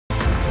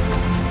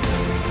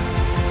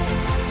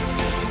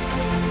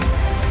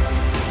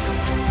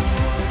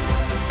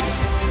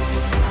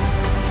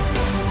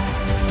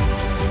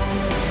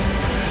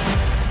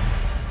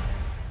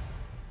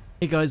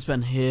Hey guys,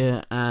 Ben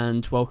here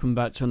and welcome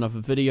back to another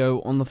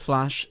video on The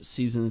Flash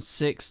Season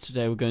 6.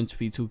 Today we're going to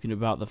be talking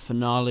about the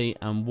finale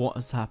and what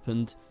has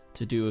happened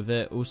to do with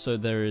it. Also,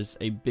 there is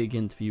a big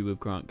interview with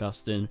Grant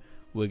Gustin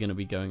we're going to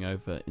be going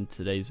over in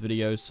today's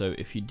video. So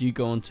if you do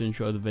go on to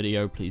enjoy the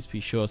video, please be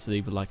sure to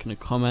leave a like and a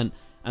comment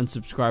and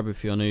subscribe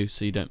if you're new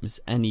so you don't miss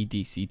any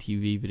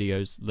DCTV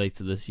videos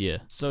later this year.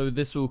 So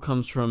this all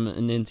comes from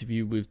an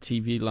interview with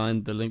TV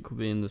Line. The link will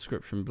be in the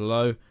description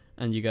below,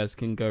 and you guys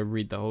can go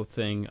read the whole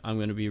thing. I'm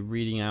going to be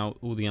reading out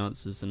all the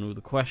answers and all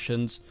the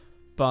questions,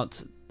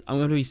 but I'm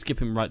going to be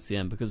skipping right to the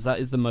end because that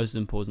is the most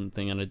important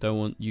thing, and I don't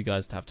want you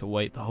guys to have to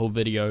wait the whole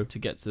video to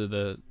get to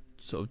the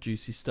sort of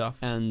juicy stuff.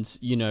 And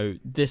you know,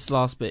 this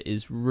last bit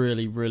is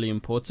really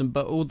important,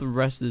 but all the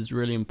rest is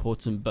really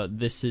important, but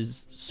this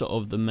is sort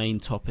of the main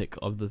topic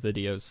of the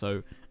video,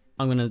 so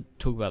I'm going to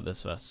talk about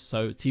this first.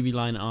 So TV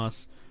Line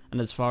asks, and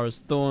as far as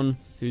Thorn,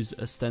 who's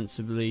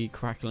ostensibly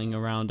crackling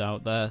around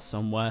out there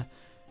somewhere,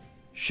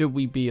 should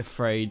we be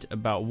afraid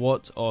about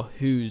what or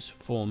whose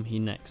form he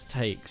next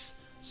takes?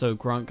 So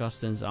Grant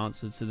Gustin's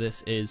answer to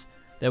this is,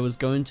 there was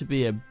going to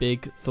be a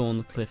big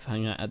Thorn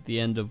cliffhanger at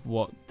the end of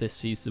what this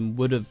season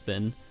would have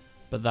been,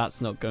 but that's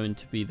not going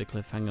to be the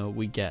cliffhanger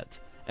we get.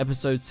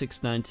 Episode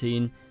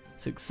 619,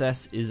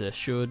 Success is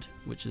Assured,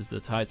 which is the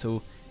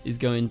title, is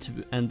going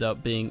to end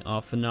up being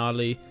our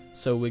finale,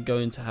 so we're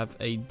going to have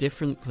a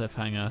different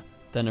cliffhanger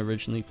than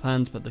originally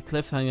planned, but the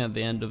cliffhanger at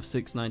the end of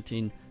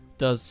 619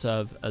 does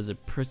serve as a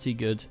pretty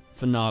good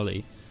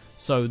finale.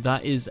 So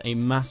that is a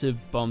massive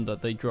bomb that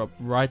they dropped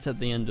right at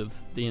the end of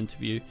the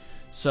interview.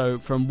 So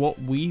from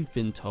what we've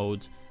been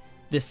told,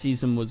 this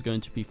season was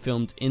going to be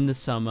filmed in the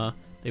summer.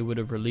 They would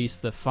have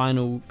released the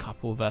final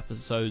couple of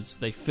episodes.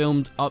 They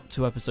filmed up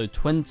to episode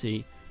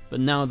 20, but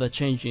now they're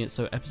changing it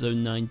so episode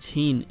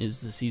 19 is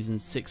the season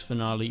 6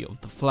 finale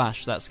of The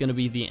Flash. That's going to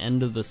be the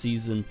end of the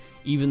season,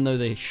 even though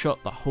they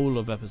shot the whole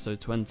of episode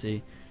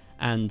 20.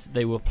 And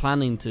they were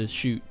planning to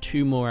shoot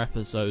 2 more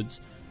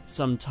episodes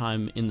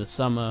sometime in the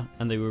summer,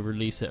 and they will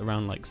release it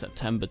around like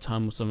September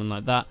time or something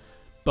like that.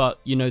 But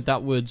you know,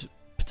 that would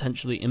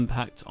potentially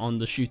impact on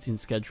the shooting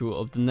schedule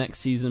of the next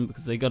season,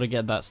 because they got to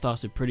get that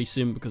started pretty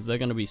soon, because they're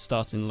going to be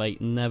starting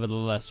late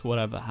nevertheless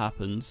whatever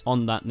happens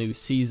on that new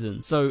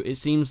season. So it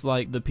seems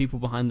like the people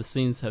behind the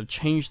scenes have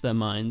changed their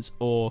minds,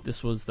 or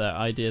this was their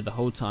idea the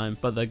whole time,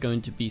 but they're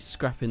going to be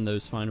scrapping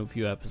those final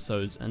few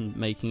episodes and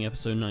making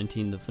episode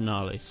 19 the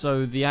finale.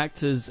 So the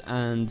actors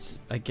and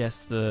I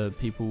guess the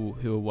people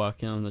who are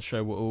working on the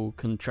show were all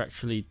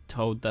contractually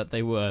told that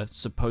they were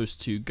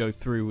supposed to go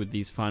through with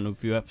these final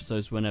few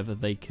episodes whenever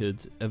they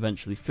could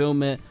eventually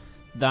film it.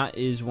 That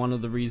is one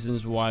of the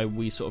reasons why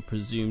we sort of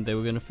presumed they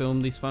were going to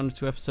film these final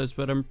 2 episodes,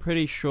 but I'm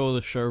pretty sure the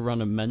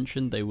showrunner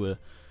mentioned they were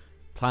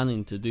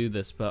planning to do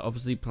this, but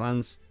obviously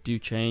plans do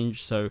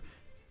change, so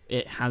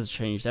it has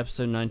changed.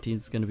 Episode 19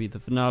 is going to be the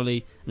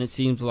finale, and it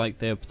seems like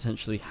they're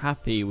potentially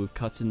happy with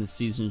cutting the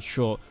season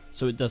short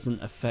so it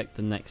doesn't affect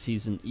the next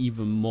season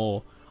even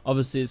more.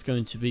 Obviously it's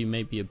going to be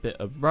maybe a bit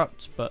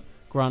abrupt, but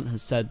Grant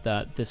has said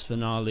that this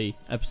finale,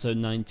 episode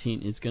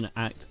 19, is going to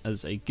act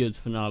as a good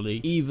finale,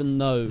 even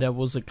though there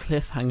was a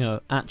cliffhanger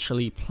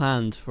actually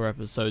planned for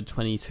episode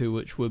 22,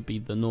 which would be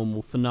the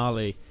normal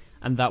finale,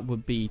 and that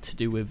would be to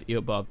do with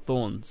Eobard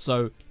Thawne.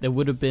 So there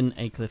would have been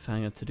a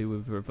cliffhanger to do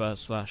with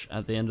Reverse Flash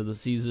at the end of the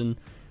season.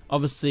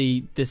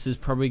 Obviously, this is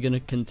probably going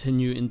to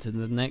continue into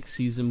the next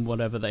season,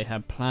 whatever they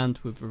had planned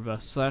with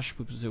Reverse Flash,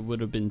 because it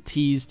would have been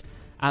teased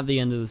at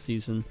the end of the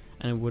season,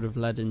 and it would have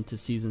led into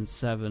season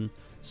 7.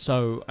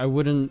 So I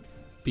wouldn't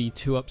be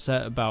too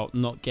upset about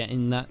not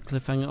getting that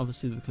cliffhanger.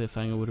 Obviously the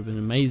cliffhanger would have been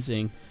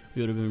amazing.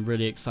 We would have been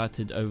really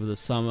excited over the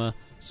summer,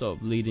 sort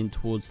of leading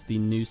towards the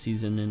new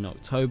season in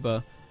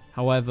October.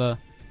 However,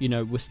 you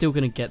know, we're still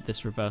going to get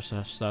this Reverse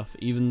Flash stuff,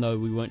 even though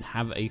we won't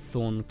have a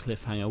Thorn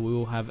cliffhanger. We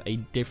will have a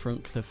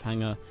different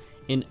cliffhanger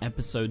in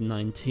episode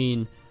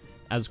 19.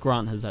 As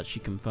Grant has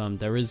actually confirmed,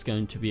 there is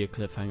going to be a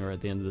cliffhanger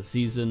at the end of the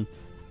season,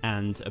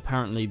 and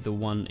apparently the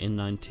one in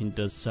 19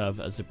 does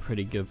serve as a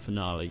pretty good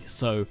finale.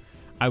 So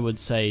I would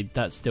say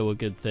that's still a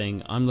good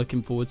thing. I'm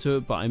looking forward to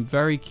it, but I'm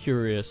very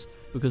curious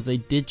because they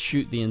did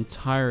shoot the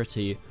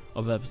entirety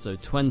of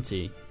episode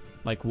 20.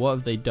 Like, what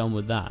have they done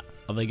with that?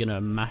 Are they going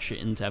to mash it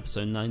into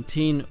episode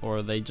 19, or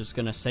are they just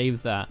going to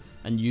save that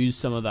and use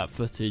some of that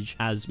footage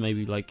as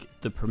maybe like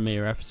the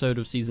premiere episode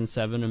of season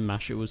 7 and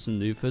mash it with some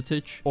new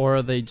footage? Or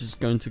are they just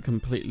going to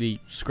completely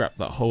scrap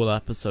that whole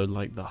episode,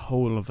 like the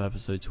whole of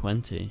episode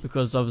 20?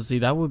 Because obviously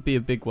that would be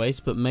a big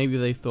waste, but maybe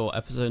they thought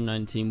episode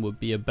 19 would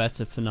be a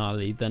better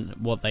finale than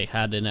what they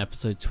had in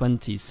episode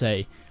 20,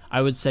 say.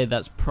 I would say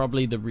that's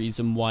probably the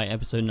reason why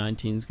episode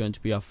 19 is going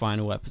to be our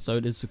final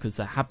episode, is because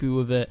they're happy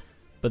with it,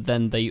 but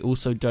then they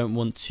also don't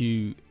want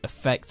to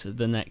affect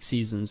the next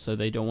season, so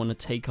they don't want to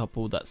take up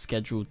all that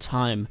scheduled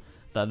time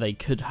that they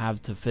could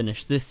have to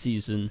finish this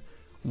season,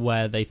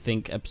 where they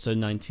think episode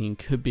 19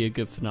 could be a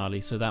good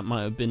finale. So that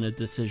might have been a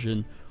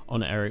decision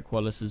on Eric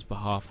Wallace's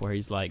behalf, where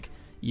he's like,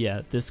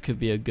 yeah, this could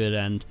be a good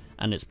end,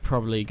 and it's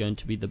probably going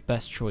to be the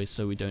best choice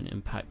so we don't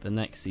impact the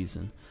next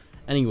season.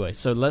 Anyway,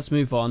 so let's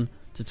move on.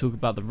 to talk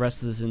about the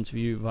rest of this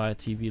interview via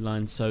TV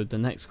line. So the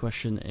next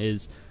question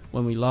is,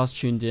 when we last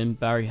tuned in,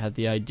 Barry had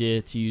the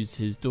idea to use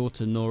his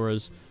daughter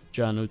Nora's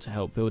journal to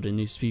help build a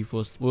new Speed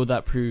Force. Will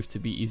that prove to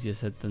be easier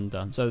said than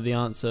done? So the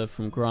answer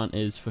from Grant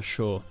is for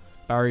sure.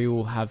 Barry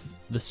will have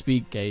the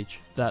speed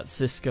gauge that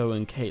Cisco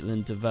and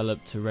Caitlin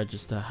developed to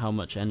register how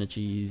much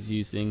energy he's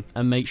using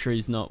and make sure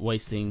he's not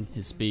wasting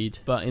his speed.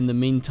 But in the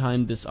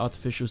meantime, this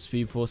artificial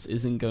Speed Force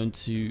isn't going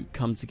to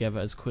come together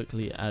as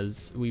quickly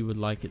as we would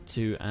like it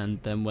to,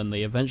 and then when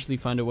they eventually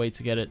find a way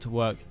to get it to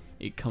work,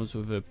 it comes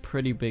with a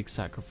pretty big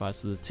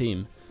sacrifice of the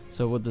team.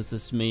 So what does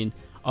this mean?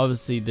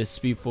 Obviously this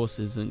Speed Force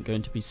isn't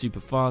going to be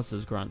super fast,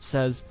 as Grant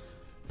says,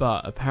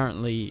 but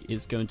apparently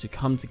it's going to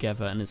come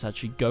together and it's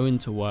actually going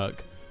to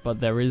work. But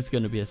there is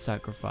going to be a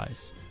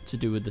sacrifice to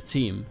do with the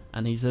team,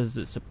 and he says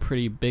it's a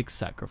pretty big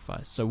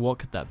sacrifice. So what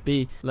could that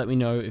be? Let me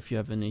know if you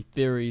have any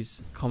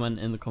theories, comment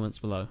in the comments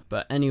below.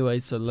 But anyway,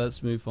 so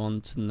let's move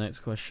on to the next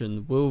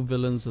question. Will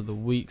villains of the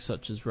week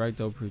such as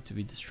Ragdoll prove to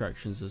be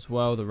distractions as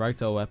well? The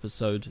Ragdoll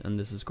episode, and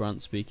this is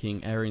Grant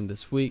speaking, airing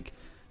this week,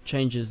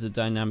 changes the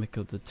dynamic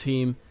of the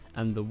team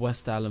and the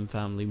West Allen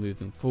family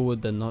moving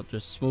forward. They're not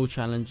just small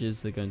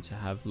challenges, they're going to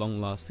have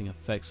long-lasting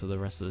effects for the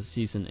rest of the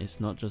season. It's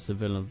not just a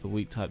villain of the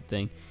week type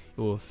thing, it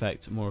will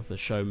affect more of the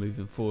show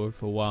moving forward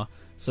for a while.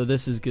 So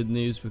this is good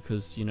news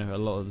because, you know, a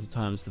lot of the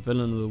times the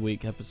villain of the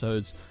week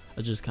episodes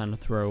are just kind of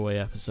throwaway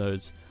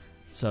episodes.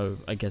 So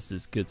I guess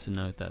it's good to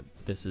know that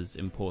this is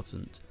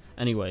important.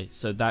 Anyway,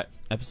 so that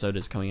episode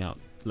is coming out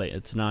later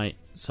tonight,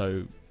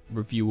 so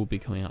review will be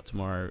coming out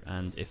tomorrow,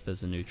 and if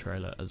there's a new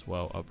trailer as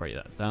well, I'll break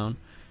that down.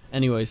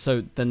 Anyway,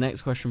 so the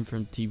next question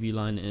from TV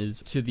Line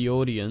is, to the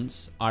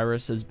audience,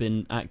 Iris has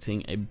been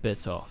acting a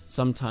bit off,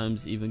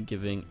 sometimes even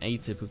giving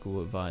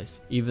atypical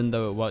advice, even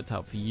though it worked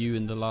out for you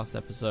in the last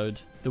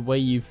episode. The way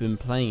you've been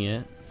playing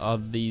it, are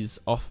these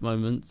off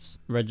moments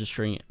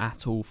registering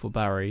at all for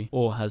Barry,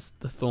 or has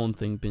the Thorn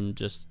thing been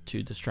just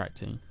too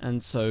distracting?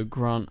 And so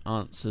Grant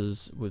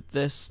answers with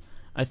this.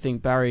 I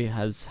think Barry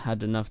has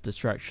had enough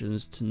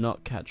distractions to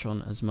not catch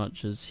on as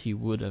much as he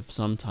would have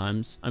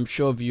sometimes. I'm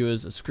sure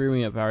viewers are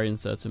screaming at Barry in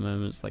certain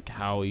moments like,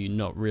 how are you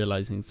not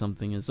realizing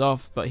something is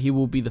off? But he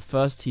will be the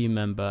first team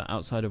member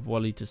outside of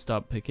Wally to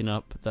start picking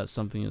up that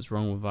something is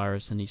wrong with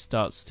Iris, and he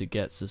starts to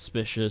get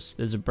suspicious.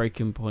 There's a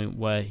breaking point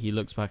where he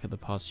looks back at the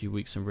past few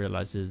weeks and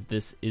realizes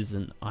this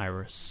isn't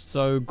Iris.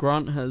 So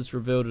Grant has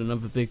revealed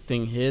another big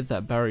thing here,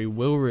 that Barry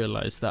will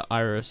realize that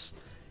Iris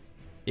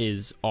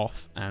is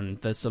off and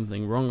there's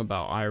something wrong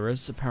about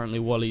Iris. Apparently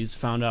Wally's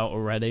found out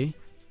already,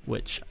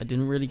 which I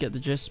didn't really get the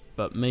gist,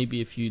 but maybe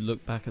if you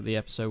look back at the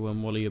episode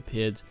when Wally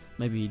appeared,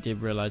 maybe he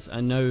did realize.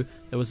 I know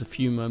there was a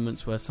few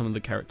moments where some of the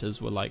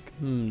characters were like,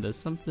 there's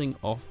something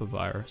off with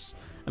Iris,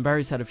 and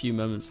Barry's had a few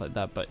moments like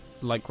that, but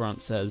like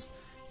Grant says,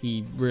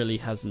 he really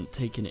hasn't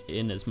taken it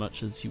in as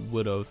much as he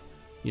would have.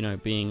 You know,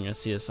 being a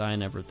CSI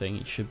and everything,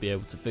 he should be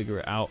able to figure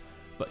it out,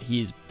 but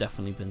he's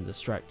definitely been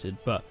distracted.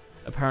 But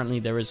apparently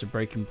there is a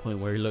breaking point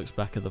where he looks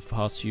back at the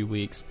past few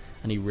weeks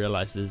and he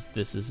realizes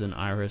this isn't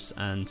Iris,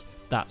 and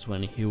that's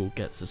when he will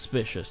get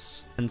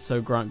suspicious. And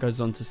so Grant goes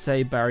on to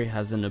say Barry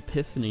has an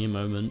epiphany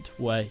moment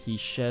where he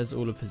shares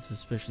all of his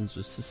suspicions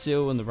with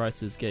Cecile, and the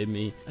writers gave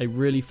me a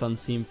really fun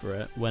scene for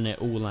it when it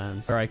all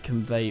lands, where I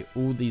convey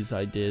all these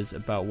ideas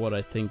about what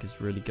I think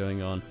is really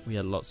going on. We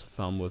had lots of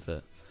fun with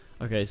it.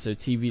 Okay, so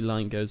TV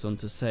Line goes on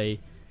to say,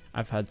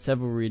 I've had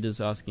several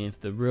readers asking if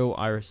the real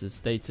Iris's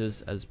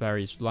status as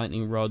Barry's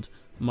lightning rod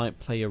might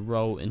play a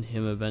role in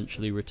him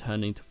eventually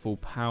returning to full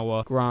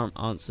power. Grant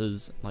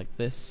answers like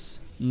this: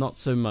 not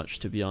so much,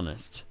 to be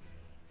honest,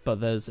 but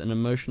there's an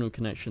emotional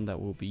connection that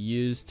will be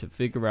used to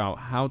figure out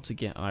how to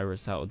get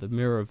Iris out of the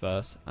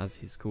Mirrorverse, as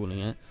he's calling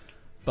it,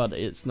 but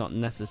it's not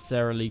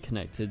necessarily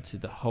connected to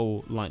the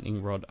whole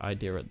lightning rod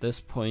idea at this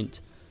point.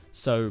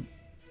 So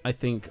I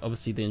think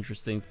obviously the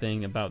interesting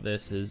thing about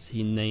this is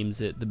he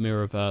names it the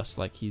Mirrorverse,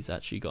 like he's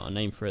actually got a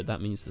name for it.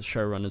 That means the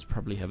showrunners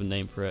probably have a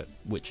name for it,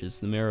 which is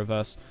the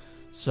Mirrorverse.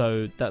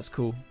 So that's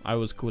cool. I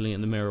was calling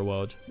it the Mirror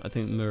World. I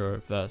think the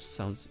Mirrorverse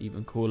sounds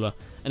even cooler.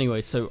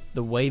 Anyway, so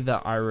the way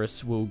that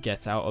Iris will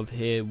get out of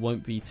here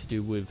won't be to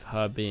do with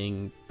her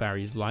being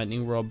Barry's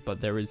lightning rod,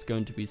 but there is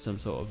going to be some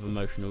sort of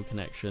emotional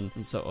connection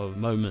and sort of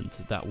moment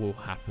that will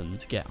happen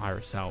to get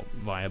Iris out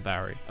via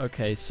Barry.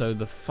 Okay, so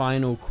the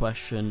final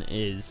question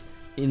is,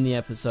 in the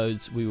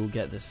episodes we will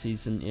get this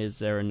season, is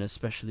there an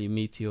especially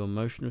meaty or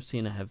emotional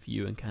scene I have for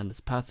you and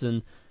Candace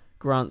Patton?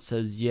 Grant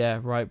says yeah,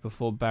 right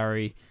before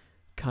Barry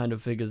kind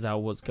of figures out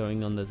what's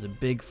going on. There's a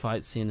big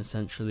fight scene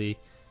essentially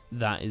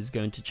that is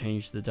going to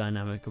change the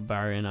dynamic of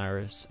Barry and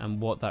Iris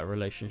and what that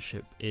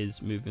relationship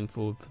is moving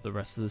forward for the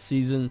rest of the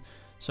season.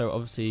 So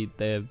obviously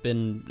they have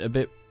been a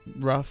bit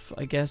rough,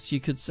 I guess you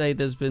could say.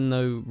 There's been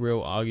no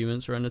real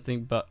arguments or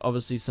anything, but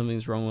obviously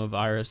something's wrong with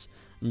Iris,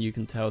 and you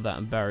can tell that,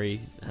 and Barry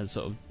has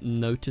sort of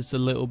noticed a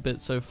little bit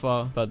so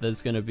far, but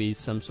there's going to be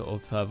some sort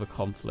of further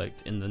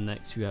conflict in the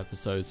next few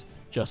episodes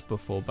just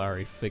before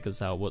Barry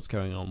figures out what's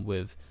going on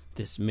with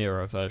this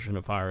mirror version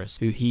of Iris,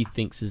 who he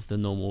thinks is the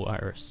normal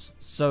Iris.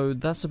 So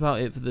that's about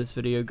it for this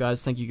video,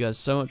 guys. Thank you guys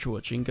so much for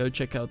watching. Go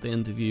check out the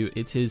interview,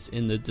 it is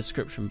in the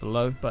description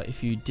below. But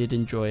if you did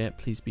enjoy it,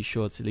 please be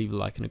sure to leave a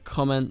like and a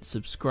comment,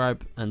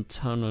 subscribe, and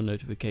turn on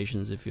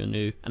notifications if you're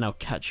new. And I'll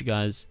catch you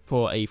guys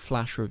for a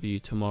Flash review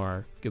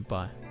tomorrow.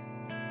 Goodbye.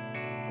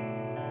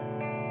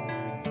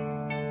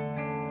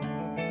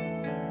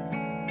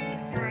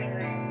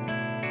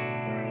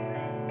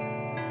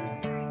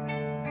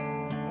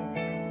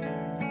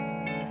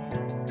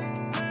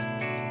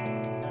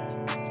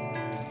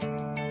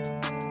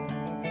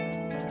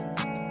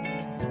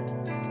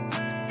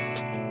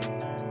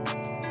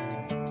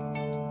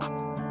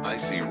 I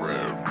see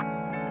red.